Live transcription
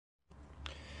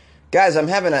Guys, I'm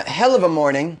having a hell of a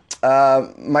morning.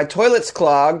 My toilet's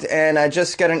clogged, and I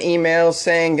just got an email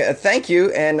saying thank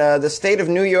you. And the state of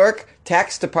New York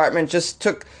tax department just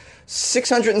took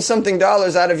 $600 and something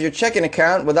out of your checking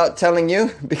account without telling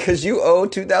you because you owe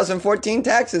 2014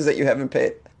 taxes that you haven't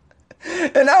paid.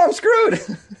 And now I'm screwed.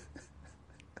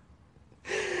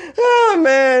 Oh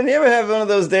man, you ever have one of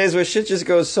those days where shit just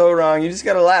goes so wrong? You just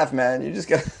gotta laugh, man. You just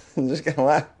gotta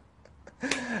laugh.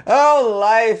 Oh,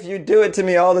 life, you do it to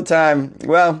me all the time.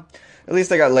 Well, at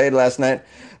least I got laid last night.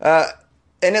 And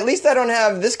at least I don't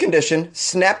have this condition,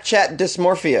 Snapchat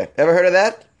dysmorphia. Ever heard of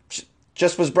that?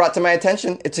 Just was brought to my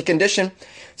attention. It's a condition.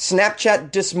 Snapchat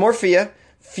dysmorphia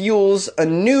fuels a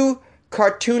new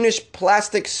cartoonish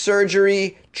plastic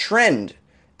surgery trend,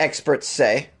 experts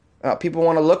say. People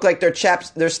want to look like their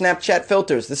Snapchat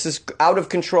filters. This is out of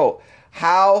control.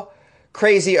 How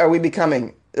crazy are we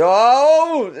becoming?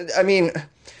 Oh, I mean,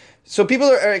 so people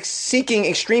are seeking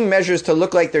extreme measures to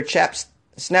look like their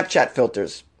Snapchat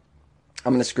filters.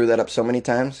 I'm going to screw that up so many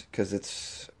times because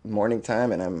it's morning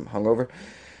time and I'm hungover.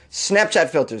 Snapchat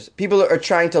filters. People are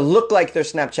trying to look like their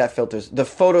Snapchat filters. The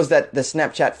photos that the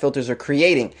Snapchat filters are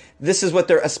creating. This is what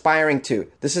they're aspiring to.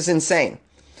 This is insane.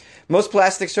 Most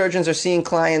plastic surgeons are seeing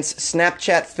clients'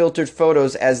 Snapchat filtered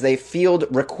photos as they field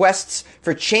requests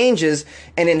for changes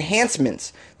and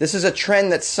enhancements. This is a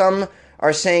trend that some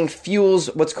are saying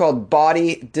fuels what's called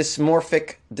body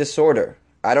dysmorphic disorder.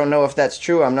 I don't know if that's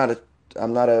true. I'm not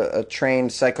a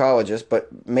trained psychologist, but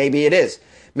maybe it is.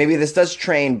 Maybe this does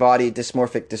train body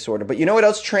dysmorphic disorder. But you know what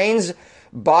else trains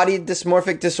body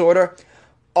dysmorphic disorder?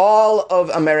 All of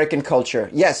American culture.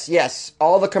 Yes.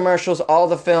 All the commercials, all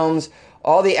the films,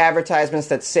 all the advertisements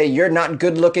that say you're not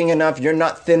good looking enough, you're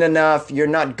not thin enough, you're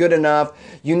not good enough,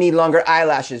 you need longer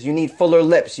eyelashes, you need fuller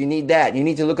lips, you need that, you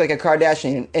need to look like a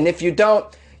Kardashian. And if you don't,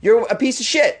 you're a piece of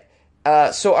shit.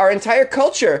 So our entire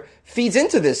culture feeds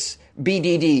into this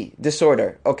BDD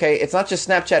disorder, okay? It's not just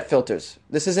Snapchat filters.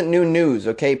 This isn't new news,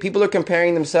 okay? People are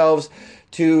comparing themselves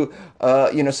to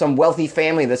some wealthy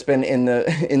family that's been in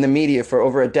the media for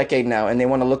over a decade now, and they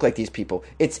want to look like these people.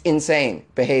 It's insane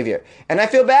behavior. And I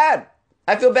feel bad.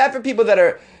 I feel bad for people that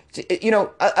are,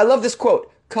 I love this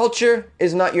quote. Culture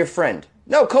is not your friend.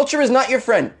 No, culture is not your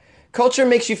friend. Culture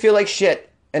makes you feel like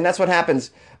shit. And that's what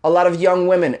happens. A lot of young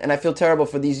women, and I feel terrible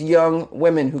for these young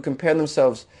women who compare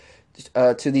themselves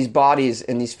to these bodies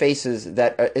and these faces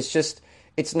that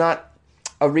it's not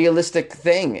a realistic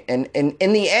thing. And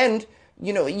in the end,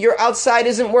 your outside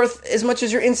isn't worth as much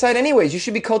as your inside anyways. You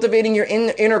should be cultivating your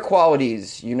inner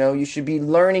qualities. You should be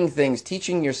learning things,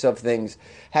 teaching yourself things,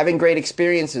 having great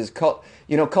experiences,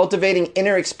 cultivating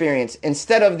inner experience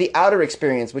instead of the outer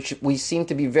experience, which we seem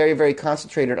to be very, very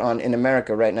concentrated on in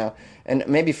America right now. And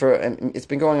maybe it's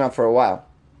been going on for a while.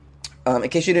 In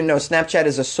case you didn't know, Snapchat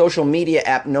is a social media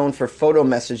app known for photo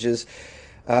messages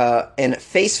and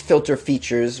face filter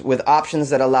features with options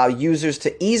that allow users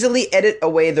to easily edit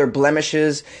away their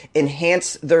blemishes,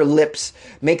 enhance their lips,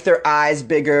 make their eyes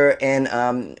bigger,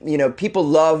 and people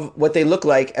love what they look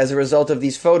like as a result of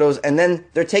these photos. And then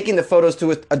they're taking the photos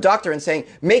to a doctor and saying,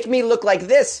 "Make me look like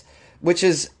this," which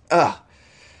is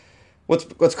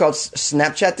what's called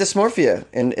Snapchat dysmorphia,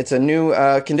 and it's a new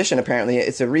condition apparently.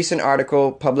 It's a recent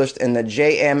article published in the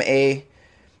JAMA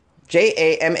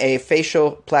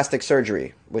Facial Plastic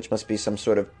Surgery, which must be some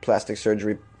sort of plastic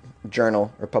surgery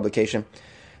journal or publication.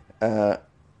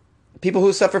 People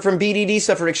who suffer from BDD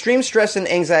suffer extreme stress and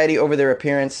anxiety over their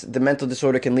appearance. The mental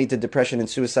disorder can lead to depression and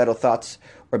suicidal thoughts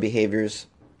or behaviors.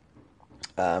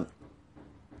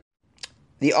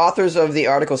 The authors of the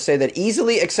article say that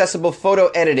easily accessible photo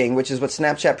editing, which is what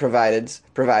Snapchat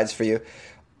provides for you,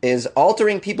 is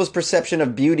altering people's perception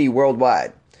of beauty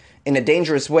worldwide in a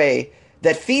dangerous way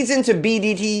that feeds into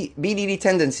BDD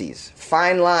tendencies.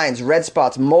 Fine lines, red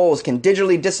spots, moles can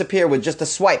digitally disappear with just a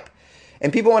swipe.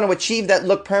 And people want to achieve that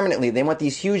look permanently. They want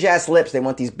these huge-ass lips. They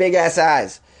want these big-ass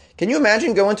eyes. Can you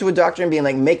imagine going to a doctor and being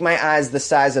like, make my eyes the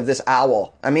size of this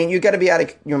owl? I mean, you got to be out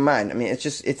of your mind. I mean,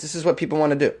 this is what people want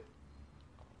to do.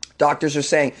 Doctors are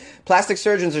saying, plastic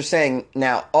surgeons are saying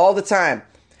now all the time,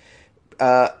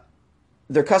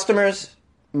 their customers,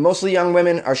 mostly young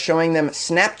women, are showing them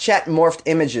Snapchat morphed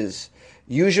images,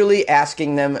 usually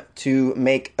asking them to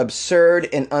make absurd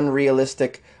and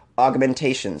unrealistic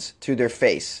augmentations to their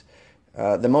face.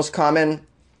 The most common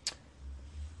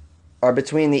are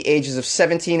between the ages of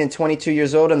 17 and 22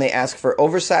 years old, and they ask for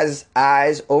oversized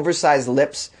eyes, oversized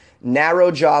lips, narrow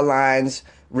jaw lines,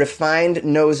 refined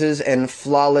noses, and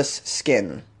flawless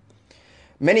skin.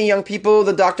 Many young people,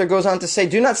 the doctor goes on to say,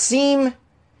 do not seem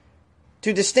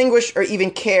to distinguish or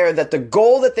even care that the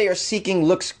goal that they are seeking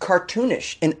looks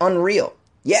cartoonish and unreal.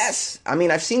 Yes, I mean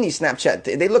I've seen these Snapchat.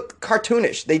 They look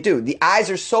cartoonish. They do. The eyes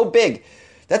are so big.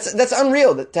 That's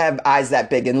unreal to have eyes that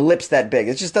big and lips that big.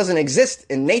 It just doesn't exist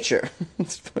in nature.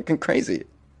 It's fucking crazy.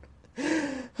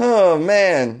 Oh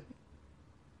man.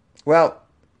 Well,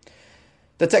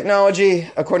 the technology,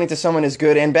 according to someone, is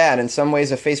good and bad. In some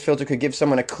ways, a face filter could give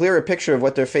someone a clearer picture of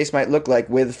what their face might look like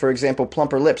with, for example,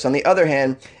 plumper lips. On the other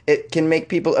hand, it can make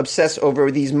people obsess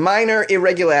over these minor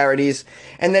irregularities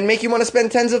and then make you want to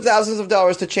spend tens of thousands of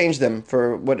dollars to change them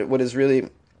for what is really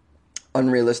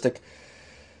unrealistic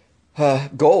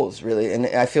goals, really. And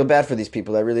I feel bad for these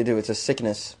people. I really do. It's a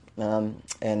sickness.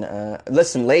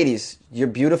 Listen, ladies, you're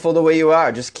beautiful the way you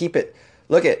are. Just keep it.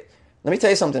 Let me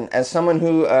tell you something. As someone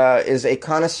who is a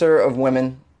connoisseur of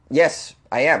women, yes,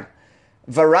 I am.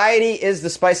 Variety is the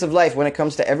spice of life when it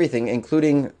comes to everything,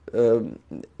 including,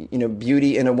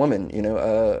 beauty in a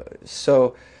woman.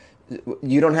 So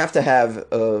you don't have to have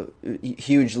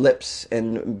huge lips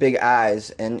and big eyes,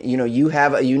 and you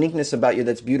have a uniqueness about you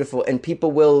that's beautiful, and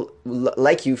people will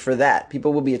like you for that.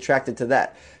 People will be attracted to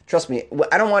that. Trust me,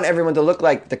 I don't want everyone to look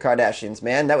like the Kardashians,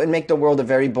 man. That would make the world a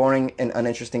very boring and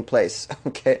uninteresting place.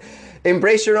 Okay,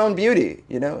 embrace your own beauty.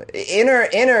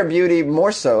 Inner beauty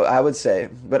more so, I would say,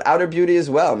 but outer beauty as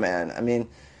well, man. I mean,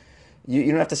 you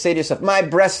don't have to say to yourself, "My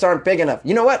breasts aren't big enough."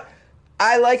 You know what?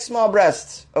 I like small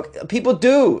breasts. Okay, people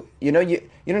do. You don't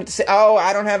have to say, "Oh,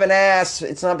 I don't have an ass.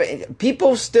 It's not big."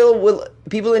 People still will.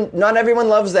 Not everyone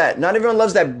loves that. Not everyone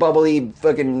loves that bubbly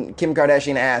fucking Kim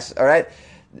Kardashian ass. All right.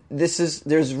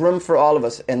 There's room for all of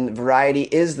us, and variety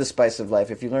is the spice of life.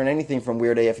 If you learn anything from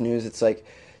Weird AF News, it's like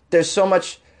there's so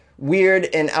much weird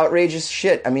and outrageous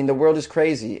shit. I mean, the world is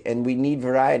crazy, and we need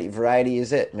variety. Variety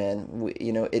is it, man.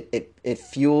 It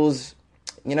fuels,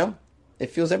 it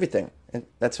fuels everything. And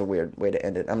that's a weird way to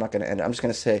end it. I'm not going to end it. I'm just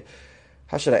going to say,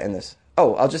 how should I end this?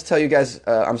 Oh, I'll just tell you guys,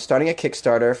 I'm starting a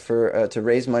Kickstarter for to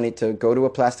raise money to go to a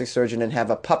plastic surgeon and have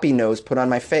a puppy nose put on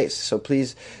my face. So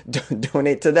please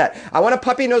donate to that. I want a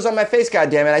puppy nose on my face,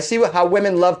 goddammit. I see how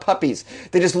women love puppies.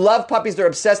 They just love puppies. They're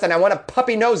obsessed, and I want a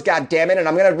puppy nose, goddammit, and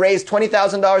I'm going to raise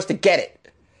 $20,000 to get it.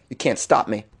 You can't stop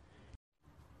me.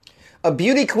 A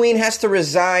beauty queen has to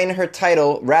resign her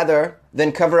title rather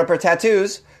than cover up her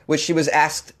tattoos, which she was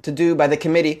asked to do by the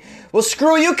committee. Well,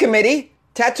 screw you, committee.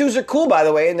 Tattoos are cool, by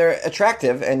the way, and they're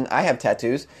attractive, and I have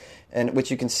tattoos, and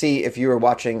which you can see if you are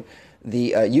watching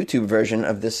the YouTube version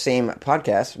of this same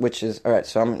podcast, which is, all right,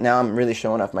 so I'm really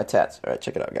showing off my tats. All right,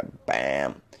 check it out. I got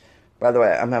bam. By the way,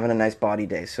 I'm having a nice body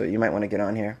day, so you might want to get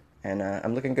on here, and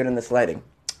I'm looking good in this lighting.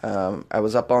 I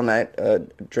was up all night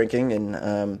drinking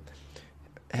and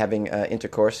having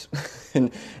intercourse,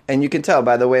 and you can tell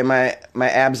by the way my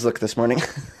abs look this morning.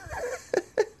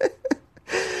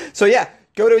 So yeah.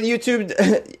 Go to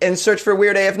YouTube and search for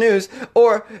Weird AF News,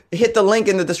 or hit the link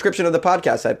in the description of the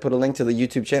podcast. I put a link to the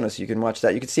YouTube channel so you can watch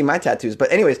that. You can see my tattoos.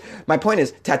 But anyways, my point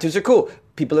is, tattoos are cool.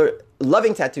 People are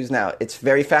loving tattoos now. It's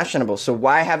very fashionable. So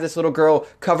why have this little girl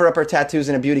cover up her tattoos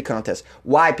in a beauty contest?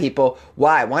 Why, people?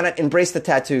 Why? Why not embrace the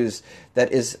tattoos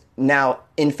that is now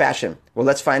in fashion? Well,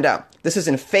 let's find out. This is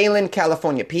in Phelan,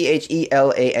 California,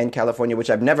 Phelan, California, which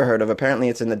I've never heard of. Apparently,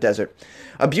 it's in the desert.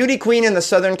 A beauty queen in the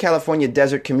Southern California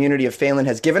desert community of Phelan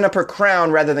has given up her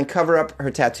crown rather than cover up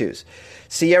her tattoos.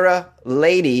 Sierra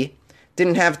Lady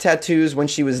didn't have tattoos when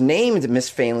she was named Miss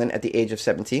Phelan at the age of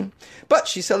 17, but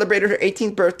she celebrated her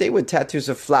 18th birthday with tattoos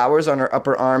of flowers on her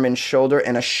upper arm and shoulder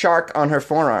and a shark on her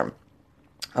forearm.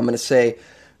 I'm going to say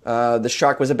the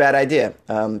shark was a bad idea,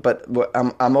 but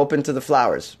I'm open to the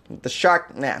flowers. The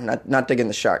shark, not digging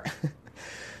the shark.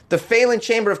 The Phelan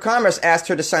Chamber of Commerce asked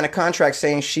her to sign a contract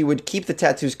saying she would keep the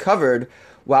tattoos covered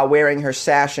while wearing her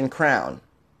sash and crown.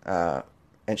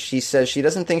 And she says she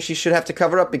doesn't think she should have to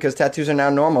cover up because tattoos are now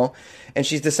normal, and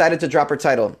she's decided to drop her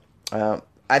title.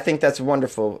 I think that's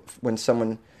wonderful when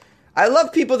someone... I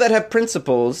love people that have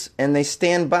principles and they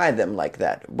stand by them like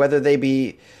that, whether they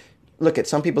be... Look,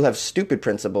 some people have stupid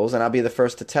principles, and I'll be the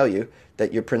first to tell you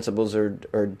that your principles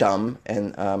are dumb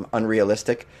and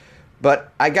unrealistic.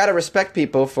 But I gotta respect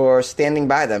people for standing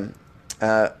by them.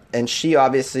 And she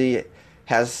obviously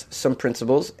has some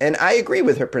principles, and I agree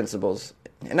with her principles.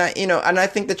 And I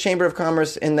think the Chamber of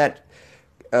Commerce in that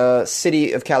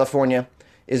city of California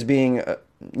is being,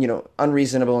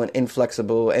 unreasonable and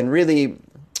inflexible, and really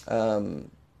kind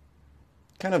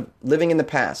of living in the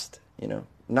past.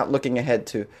 Not looking ahead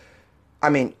to. I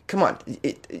mean, come on.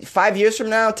 5 years from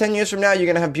now, 10 years from now, you're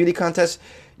gonna have beauty contests.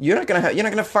 You're not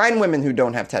gonna find women who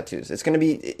don't have tattoos. It's gonna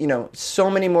be, so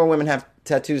many more women have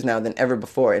tattoos now than ever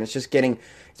before, and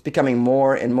it's becoming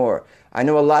more and more. I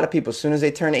know a lot of people, as soon as they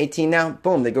turn 18 now,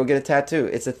 boom, they go get a tattoo.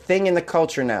 It's a thing in the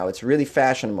culture now. It's really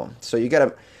fashionable. So you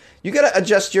gotta You got to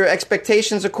adjust your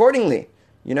expectations accordingly.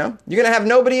 You know, you're going to have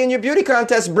nobody in your beauty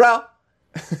contest, bro.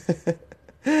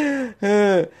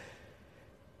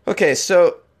 Okay,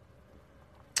 so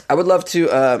I would love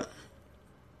to.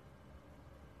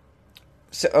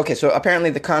 So apparently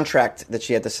the contract that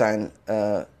she had to sign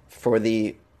for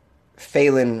the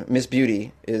Phelan Miss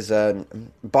Beauty is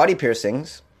body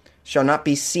piercings shall not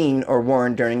be seen or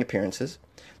worn during appearances.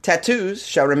 Tattoos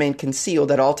shall remain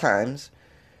concealed at all times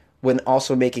when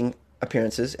also making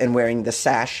appearances and wearing the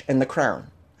sash and the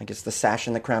crown. I guess the sash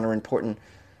and the crown are important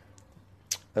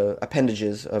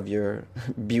appendages of your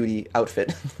beauty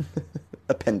outfit.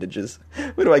 Appendages.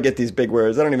 Where do I get these big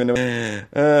words? I don't even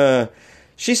know.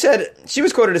 She said, she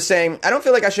was quoted as saying, "I don't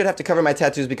feel like I should have to cover my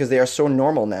tattoos because they are so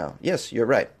normal now." Yes, you're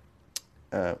right.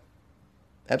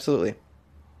 Absolutely.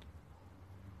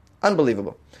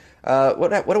 Unbelievable. What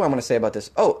do I want to say about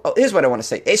this? Oh, here's what I want to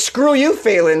say. Hey, screw you,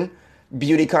 Phelan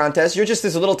beauty contest. You're just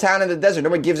this little town in the desert.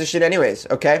 Nobody gives a shit anyways,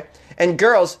 okay? And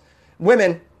girls,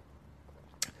 women,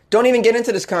 don't even get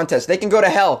into this contest. They can go to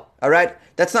hell, all right?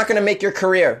 That's not going to make your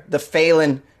career, the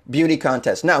Phelan beauty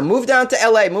contest. Now, move down to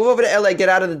LA. Move over to LA. Get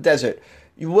out of the desert.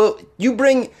 You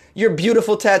bring your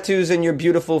beautiful tattoos and your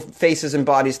beautiful faces and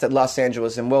bodies to Los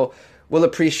Angeles, and we'll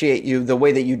appreciate you the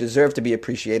way that you deserve to be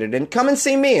appreciated. And come and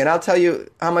see me, and I'll tell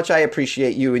you how much I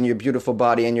appreciate you and your beautiful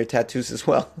body and your tattoos as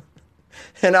well.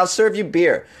 And I'll serve you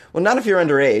beer. Well, not if you're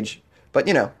underage, but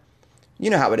you know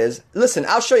how it is. Listen,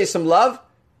 I'll show you some love.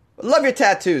 Love your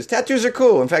tattoos. Tattoos are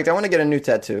cool. In fact, I want to get a new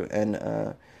tattoo, and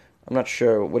I'm not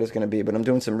sure what it's going to be, but I'm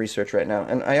doing some research right now,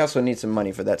 and I also need some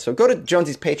money for that. So go to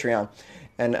Jonesy's Patreon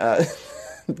and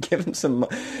give him some.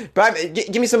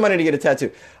 Give me some money to get a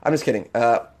tattoo. I'm just kidding.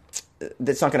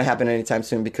 That's not going to happen anytime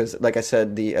soon because, like I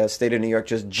said, the state of New York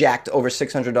just jacked over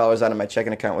 $600 out of my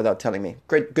checking account without telling me.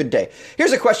 Good day.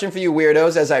 Here's a question for you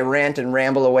weirdos as I rant and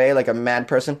ramble away like a mad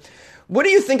person. What do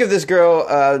you think of this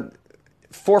girl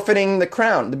forfeiting the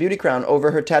crown, the beauty crown, over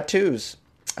her tattoos?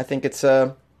 I think it's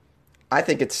a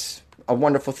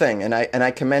wonderful thing, and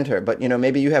I commend her. But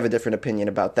maybe you have a different opinion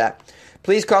about that.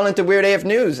 Please call into Weird AF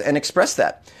News and express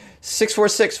that.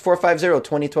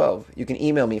 646-450-2012. You can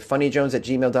email me,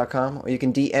 funnyjones@gmail.com, or you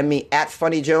can DM me at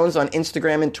funnyjones on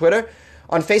Instagram and Twitter.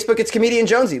 On Facebook, it's Comedian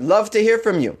Jonesy. Love to hear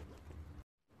from you.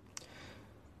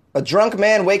 A drunk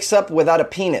man wakes up without a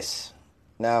penis.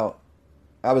 Now,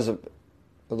 I was a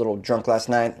little drunk last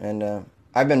night, and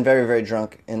I've been very, very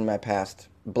drunk in my past.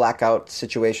 Blackout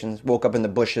situations. Woke up in the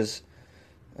bushes.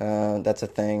 That's a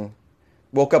thing.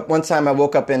 One time I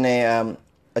woke up in a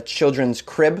children's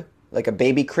crib. Like a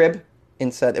baby crib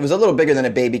inside. It was a little bigger than a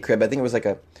baby crib. I think it was like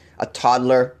a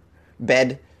toddler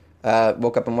bed.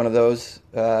 Woke up in one of those.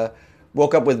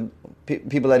 Woke up with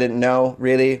people I didn't know,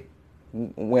 really.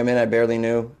 Women I barely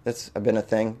knew. That's been a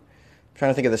thing. I'm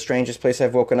trying to think of the strangest place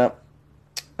I've woken up.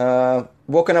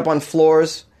 Woken up on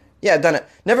floors. Yeah, I've done it.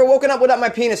 Never woken up without my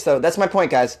penis, though. That's my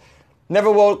point, guys.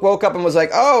 Never woke up and was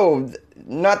like, oh,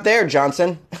 not there,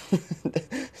 Johnson.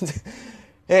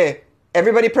 Hey.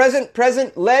 Everybody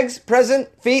present, legs, present,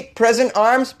 feet, present,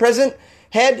 arms, present,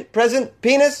 head, present,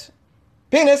 penis,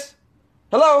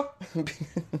 hello.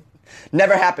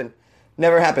 Never happened.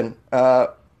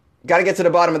 Got to get to the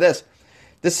bottom of this.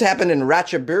 This happened in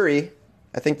Ratchaburi.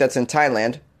 I think that's in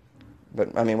Thailand.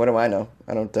 But, I mean, what do I know?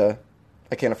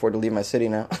 I can't afford to leave my city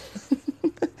now.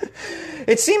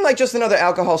 It seemed like just another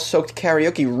alcohol-soaked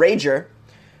karaoke rager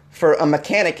for a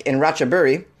mechanic in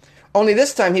Ratchaburi. Only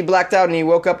this time he blacked out and he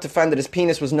woke up to find that his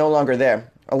penis was no longer there.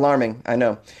 Alarming, I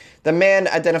know. The man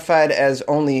identified as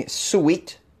only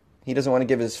Sweet. He doesn't want to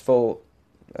give his full,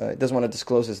 doesn't want to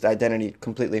disclose his identity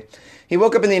completely. He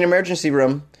woke up in the emergency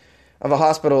room of a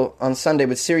hospital on Sunday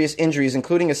with serious injuries,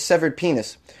 including a severed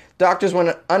penis. Doctors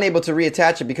were unable to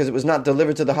reattach it because it was not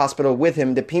delivered to the hospital with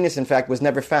him. The penis, in fact, was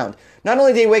never found. Not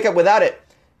only did he wake up without it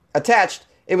attached,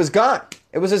 it was gone.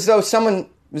 It was as though someone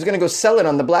was going to go sell it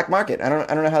on the black market. I don't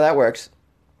know how that works.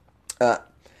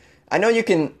 I know you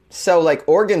can sell like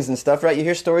organs and stuff, right? You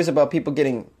hear stories about people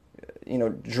getting,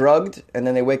 drugged, and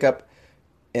then they wake up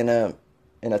in a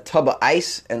tub of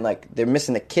ice and like they're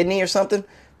missing a kidney or something.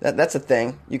 That's a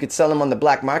thing. You could sell them on the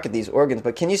black market, these organs.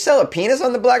 But can you sell a penis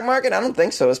on the black market? I don't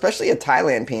think so, especially a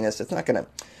Thailand penis. It's not going to...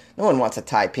 No one wants a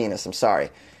Thai penis. I'm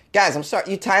sorry. Guys, I'm sorry.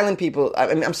 You Thailand people...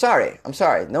 I'm sorry.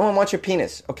 No one wants your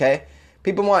penis, okay?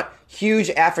 People want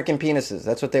huge African penises.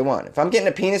 That's what they want. If I'm getting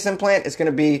a penis implant, it's going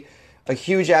to be a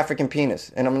huge African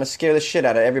penis. And I'm going to scare the shit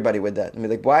out of everybody with that. And be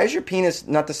like, why is your penis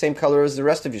not the same color as the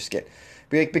rest of your skin?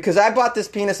 Be like, because I bought this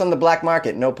penis on the black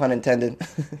market. No pun intended.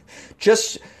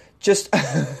 Just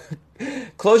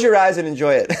close your eyes and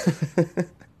enjoy it.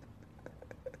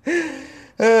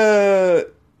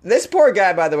 This poor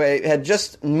guy, by the way, had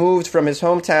just moved from his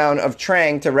hometown of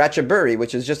Trang to Ratchaburi,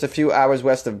 which is just a few hours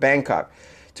west of Bangkok,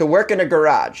 to work in a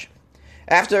garage.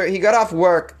 After he got off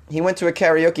work, he went to a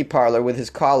karaoke parlor with his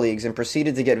colleagues and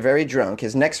proceeded to get very drunk.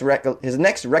 His next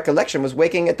recollection was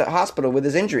waking at the hospital with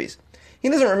his injuries. He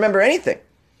doesn't remember anything.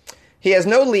 He has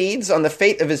no leads on the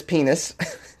fate of his penis,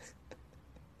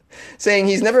 saying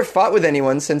he's never fought with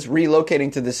anyone since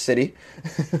relocating to this city.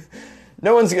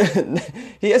 No one's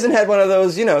he hasn't had one of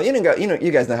those, you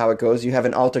guys know how it goes. You have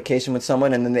an altercation with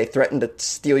someone and then they threaten to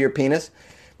steal your penis.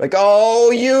 Like, oh,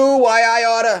 you, why I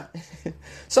oughta.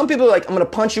 Some people are like, I'm going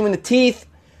to punch you in the teeth.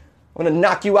 I'm going to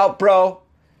knock you out, bro.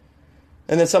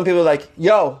 And then some people are like,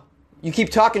 yo, you keep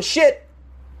talking shit,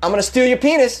 I'm going to steal your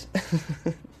penis.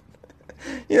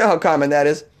 You know how common that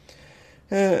is.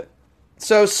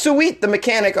 So Sweet, the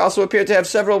mechanic, also appeared to have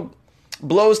several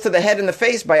blows to the head and the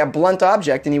face by a blunt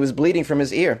object, and he was bleeding from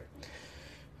his ear.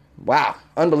 Wow,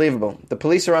 unbelievable. The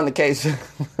police are on the case.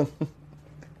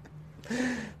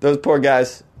 Those poor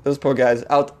guys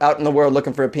out in the world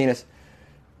looking for a penis.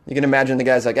 You can imagine the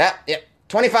guy's like,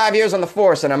 25 years on the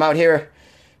force, and I'm out here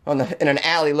in an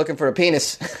alley looking for a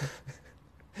penis.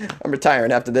 I'm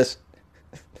retiring after this.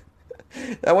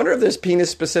 I wonder if there's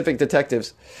penis-specific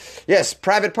detectives. Yes,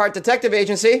 Private Part Detective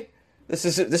Agency. This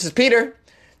is Peter.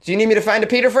 Do you need me to find a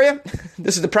Peter for you?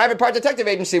 This is the Private Part Detective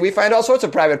Agency. We find all sorts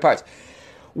of private parts.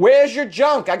 Where's your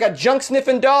junk? I got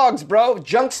junk-sniffing dogs, bro.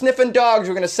 Junk-sniffing dogs.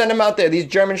 We're going to send them out there. These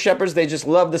German Shepherds, they just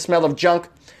love the smell of junk.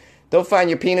 They'll find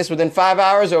your penis within 5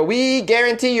 hours, or we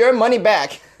guarantee your money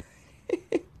back.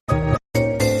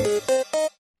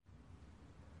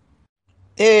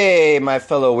 Hey, my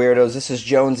fellow weirdos. This is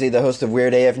Jonesy, the host of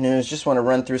Weird AF News. Just want to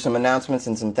run through some announcements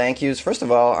and some thank yous. First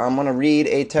of all, I'm going to read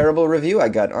a terrible review I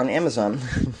got on Amazon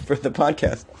for the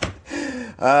podcast.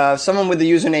 Someone with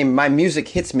the username My Music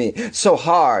Hits Me So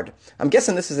Hard. I'm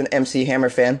guessing this is an MC Hammer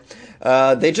fan.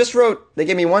 They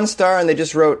gave me 1 star and they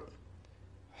just wrote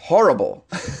horrible.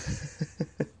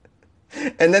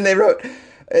 And then they wrote,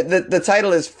 the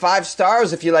title is 5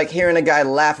 stars if you like hearing a guy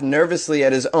laugh nervously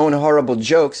at his own horrible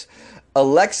jokes.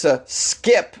 Alexa,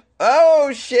 skip.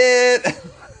 Oh, shit.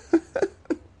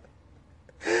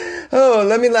 Oh,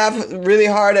 let me laugh really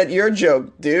hard at your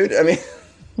joke, dude. I mean,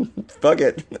 fuck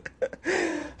it.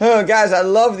 Oh, guys, I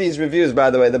love these reviews, by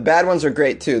the way. The bad ones are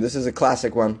great, too. This is a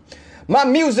classic one. My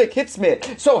music hits me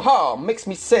so hard, makes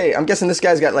me say. I'm guessing this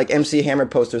guy's got, like, MC Hammer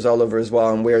posters all over his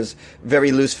wall and wears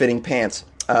very loose-fitting pants.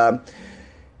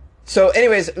 So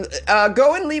anyways,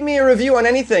 go and leave me a review on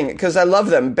anything, because I love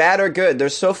them, bad or good. They're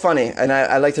so funny, and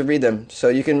I like to read them. So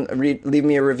you can leave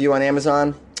me a review on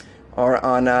Amazon or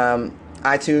on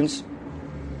iTunes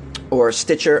or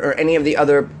Stitcher or any of the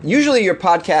other. Usually your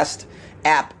podcast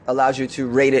app allows you to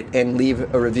rate it and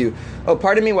leave a review. Oh,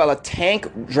 pardon me while a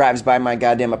tank drives by my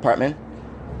goddamn apartment.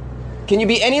 Can you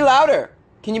be any louder?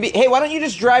 Hey, why don't you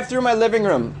just drive through my living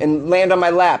room and land on my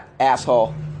lap,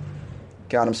 asshole?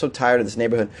 God, I'm so tired of this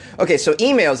neighborhood. Okay, so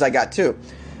emails I got too.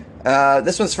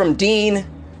 This one's from Dean,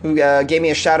 who gave me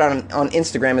a shout out on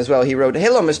Instagram as well. He wrote,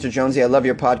 "Hello, Mr. Jonesy. I love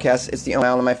your podcast. It's the only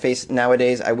smile on my face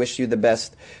nowadays. I wish you the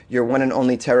best. Your one and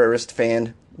only terrorist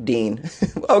fan, Dean."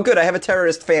 Oh, good. I have a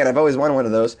terrorist fan. I've always wanted one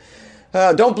of those.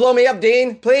 Don't blow me up,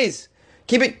 Dean. Please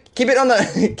keep it on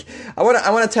the. I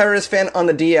want a terrorist fan on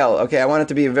the DL. Okay, I want it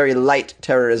to be a very light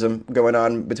terrorism going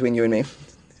on between you and me.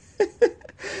 And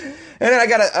then I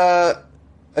got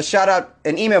a shout out,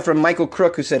 an email from Michael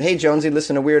Crook, who said, "Hey Jonesy,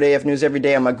 listen to Weird AF News every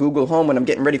day on my Google Home when I'm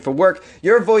getting ready for work.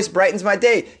 Your voice brightens my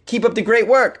day. Keep up the great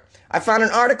work. I found an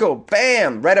article,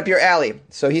 bam, right up your alley."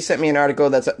 So he sent me an article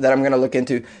that I'm going to look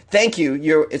into. Thank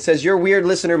you. It says, "Your weird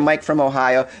listener, Mike from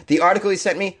Ohio." The article he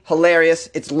sent me, hilarious.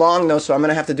 It's long though, so I'm going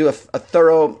to have to do a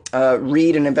thorough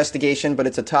read and investigation, but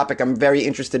it's a topic I'm very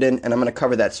interested in, and I'm going to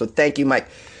cover that. So thank you, Mike.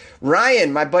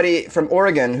 Ryan, my buddy from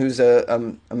Oregon, who's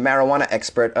a marijuana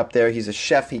expert up there. He's a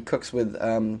chef. He cooks with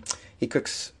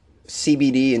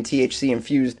CBD and THC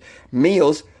infused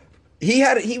meals.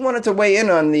 He wanted to weigh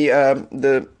in on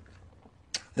the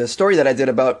story that I did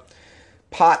about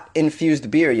pot infused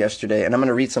beer yesterday, and I'm going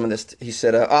to read some of this. He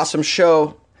said, "Awesome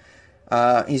show."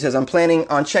 He says, "I'm planning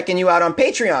on checking you out on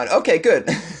Patreon." Okay, good.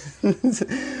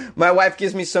 My wife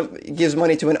gives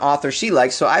money to an author she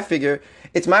likes, so I figure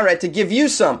it's my right to give you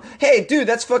some. Hey, dude,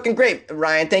 that's fucking great,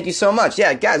 Ryan. Thank you so much.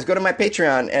 Yeah, guys, go to my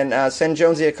Patreon and send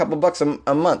Jonesy a couple bucks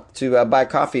a month to buy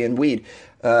coffee and weed.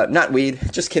 Not weed.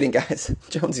 Just kidding, guys.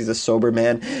 Jonesy's a sober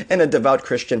man and a devout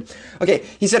Christian. Okay,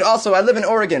 he said, "Also, I live in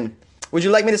Oregon. Would you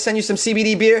like me to send you some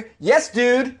CBD beer?" Yes,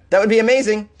 dude. That would be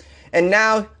amazing. And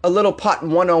now, a little pot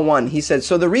 101. He said,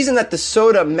 "So the reason that the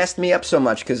soda messed me up so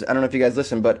much," because I don't know if you guys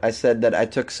listen, but I said that I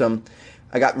took some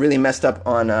I got really messed up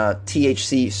on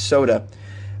THC soda.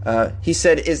 He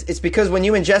said it's because when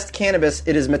you ingest cannabis,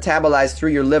 it is metabolized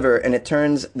through your liver and it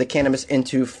turns the cannabis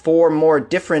into 4 more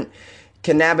different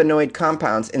cannabinoid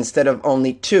compounds instead of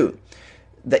only 2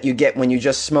 that you get when you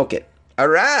just smoke it. All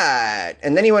right.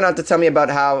 And then he went on to tell me about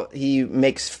how he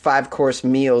makes 5-course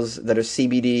meals that are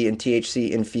CBD and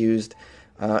THC infused.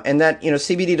 And that,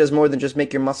 CBD does more than just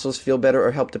make your muscles feel better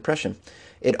or help depression.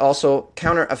 It also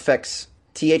counter affects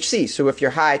THC. So if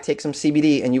you're high, take some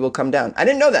CBD and you will come down. I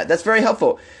didn't know that. That's very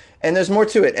helpful. And there's more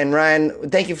to it. And Ryan,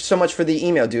 thank you so much for the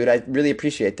email, dude. I really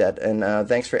appreciate that. And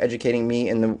thanks for educating me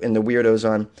and the weirdos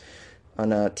on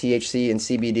THC and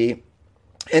CBD.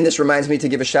 And this reminds me to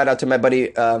give a shout out to my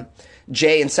buddy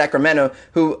Jay in Sacramento,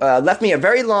 who left me a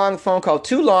very long phone call,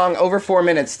 too long, over 4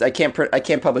 minutes. I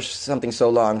can't publish something so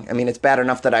long. I mean, it's bad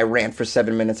enough that I rant for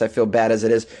 7 minutes. I feel bad as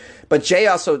it is. But Jay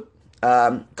also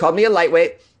called me a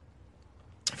lightweight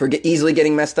for easily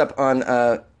getting messed up on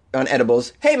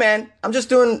edibles. Hey man, I'm just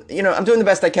doing, I'm doing the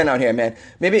best I can out here, man.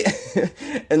 Maybe,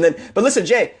 but listen,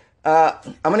 Jay. I'm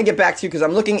going to get back to you because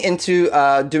I'm looking into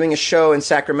doing a show in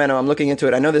Sacramento. I'm looking into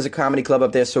it. I know there's a comedy club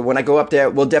up there, so when I go up there,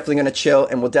 we're definitely going to chill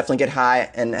and we'll definitely get high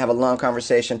and have a long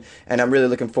conversation, and I'm really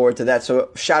looking forward to that. So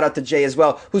shout out to Jay as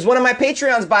well, who's one of my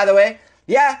Patreons, by the way.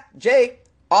 Yeah, Jay,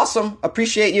 awesome.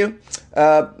 Appreciate you.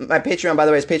 My Patreon, by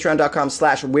the way, is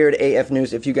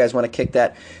patreon.com/weirdafnews if you guys want to kick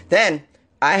that. Then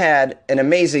I had an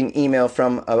amazing email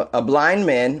from a blind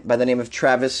man by the name of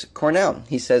Travis Cornell.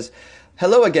 He says,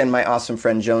 "Hello again, my awesome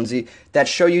friend Jonesy. That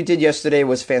show you did yesterday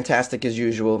was fantastic as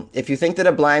usual. If you think that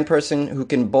a blind person who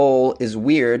can bowl is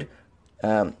weird..."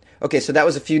 Okay, so that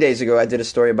was a few days ago. I did a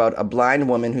story about a blind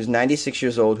woman who's 96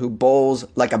 years old who bowls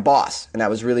like a boss, and I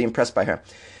was really impressed by her.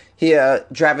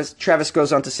 Travis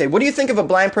goes on to say, "What do you think of a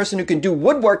blind person who can do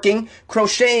woodworking,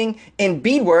 crocheting, and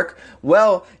beadwork?"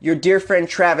 Well, your dear friend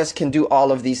Travis can do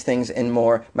all of these things and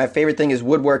more. My favorite thing is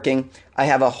woodworking. I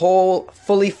have a whole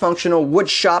fully functional wood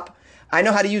shop. I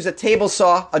know how to use a table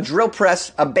saw, a drill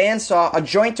press, a bandsaw, a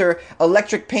jointer,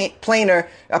 electric planer,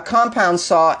 a compound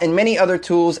saw, and many other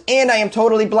tools, and I am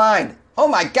totally blind. Oh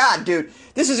my God, dude.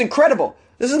 This is incredible.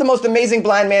 This is the most amazing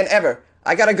blind man ever.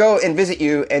 I gotta go and visit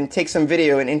you and take some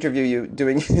video and interview you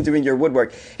doing your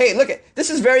woodwork. Hey, look, this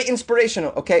is very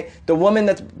inspirational, okay? The woman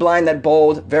that's blind that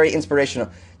bowled, very inspirational.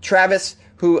 Travis,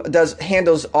 who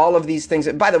handles all of these things.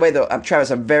 By the way, though,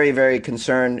 Travis, I'm very, very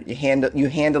concerned. You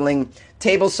handling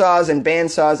table saws and band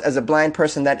saws as a blind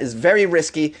person. That is very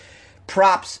risky.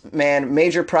 Props, man.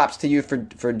 Major props to you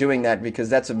for doing that, because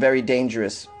that's very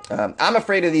dangerous. I'm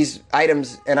afraid of these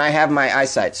items, and I have my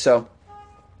eyesight. So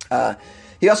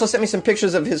he also sent me some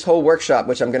pictures of his whole workshop,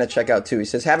 which I'm going to check out too. He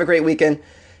says, "Have a great weekend."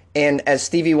 And as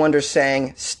Stevie Wonder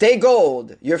sang, "Stay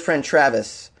gold, your friend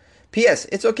Travis. P.S.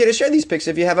 It's okay to share these pics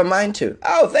if you have a mind to."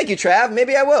 Oh, thank you, Trav.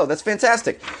 Maybe I will. That's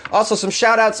fantastic. Also, some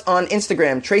shout-outs on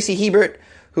Instagram. Tracy Hebert,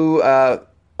 who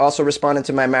also responded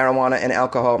to my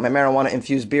marijuana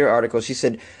infused beer article. She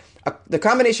said, "The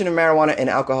combination of marijuana and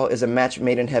alcohol is a match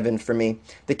made in heaven for me.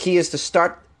 The key is to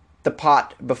start the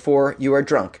pot before you are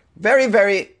drunk." Very,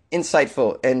 very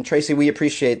insightful. And Tracy, we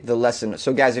appreciate the lesson.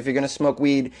 So, guys, if you're going to smoke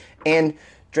weed and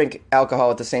drink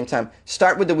alcohol at the same time,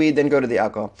 start with the weed, then go to the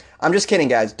alcohol. I'm just kidding,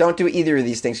 guys. Don't do either of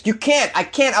these things. I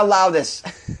can't allow this.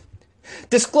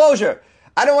 Disclosure.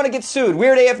 I don't want to get sued.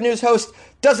 Weird AF News host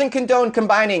doesn't condone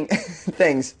combining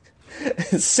things.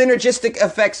 Synergistic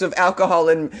effects of alcohol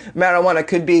and marijuana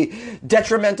could be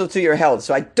detrimental to your health,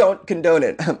 so I don't condone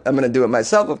it. I'm going to do it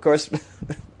myself, of course.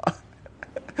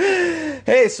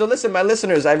 Hey, so listen, my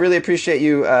listeners, I really appreciate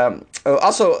you.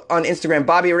 Also on Instagram,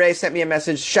 Bobby Ray sent me a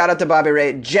message. Shout out to Bobby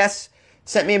Ray. Jess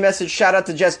sent me a message. Shout out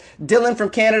to Jess. Dylan from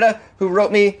Canada, who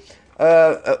wrote me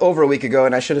over a week ago,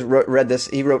 and I should have read this.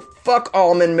 He wrote, "Fuck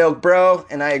almond milk, bro."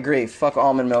 And I agree. Fuck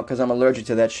almond milk, because I'm allergic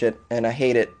to that shit, and I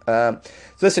hate it. So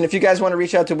listen, if you guys want to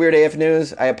reach out to Weird AF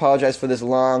News, I apologize for this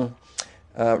long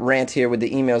rant here with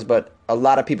the emails, but a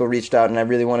lot of people reached out, and I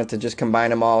really wanted to just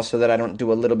combine them all so that I don't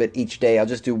do a little bit each day. I'll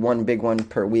just do one big one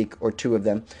per week or 2 of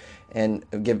them, and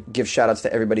give shout-outs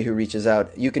to everybody who reaches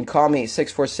out. You can call me,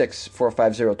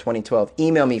 646-450-2012.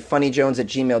 Email me,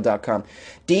 funnyjones@gmail.com.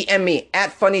 DM me,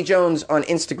 @funnyjones on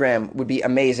Instagram would be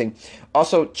amazing.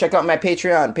 Also, check out my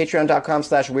Patreon,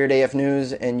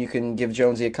 patreon.com/weirdafnews, and you can give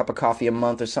Jonesy a cup of coffee a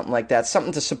month or something like that.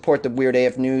 Something to support the Weird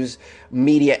AF News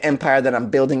media empire that I'm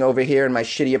building over here in my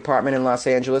shitty apartment in Los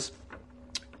Angeles.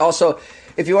 Also,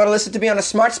 if you want to listen to me on a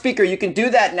smart speaker, you can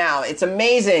do that now. It's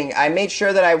amazing. I made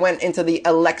sure that I went into the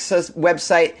Alexa's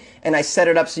website and I set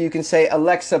it up so you can say,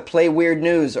 "Alexa, play Weird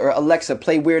News," or "Alexa,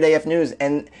 play Weird AF News,"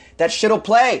 and that shit'll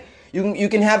play. You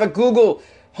can have a Google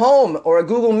Home or a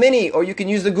Google Mini, or you can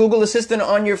use the Google Assistant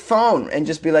on your phone and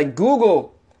just be like,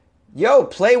 Google, yo,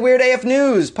 play Weird AF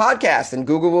News podcast, and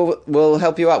Google will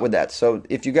help you out with that. So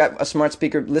if you got a smart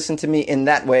speaker, listen to me in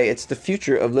that way. It's the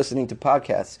future of listening to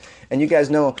podcasts. And you guys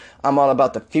know I'm all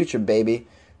about the future, baby,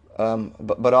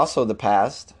 but also the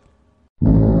past.